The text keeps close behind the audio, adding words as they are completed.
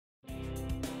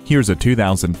Here's a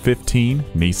 2015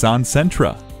 Nissan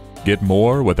Sentra. Get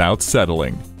more without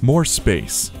settling. More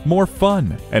space, more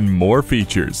fun, and more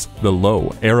features. The low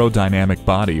aerodynamic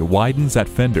body widens at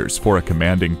fenders for a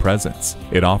commanding presence.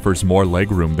 It offers more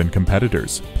legroom than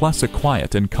competitors, plus a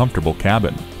quiet and comfortable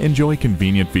cabin. Enjoy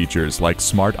convenient features like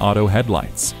smart auto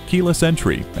headlights, keyless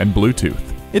entry, and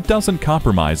Bluetooth. It doesn't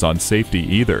compromise on safety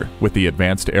either, with the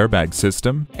advanced airbag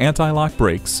system, anti-lock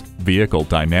brakes, vehicle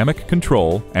dynamic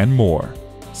control, and more.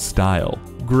 Style,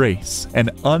 grace, and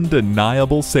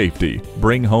undeniable safety.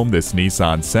 Bring home this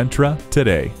Nissan Sentra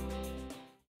today.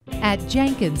 At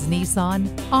Jenkins Nissan,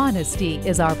 honesty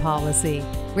is our policy.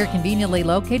 We're conveniently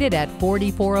located at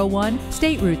 4401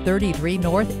 State Route 33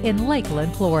 North in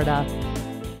Lakeland, Florida.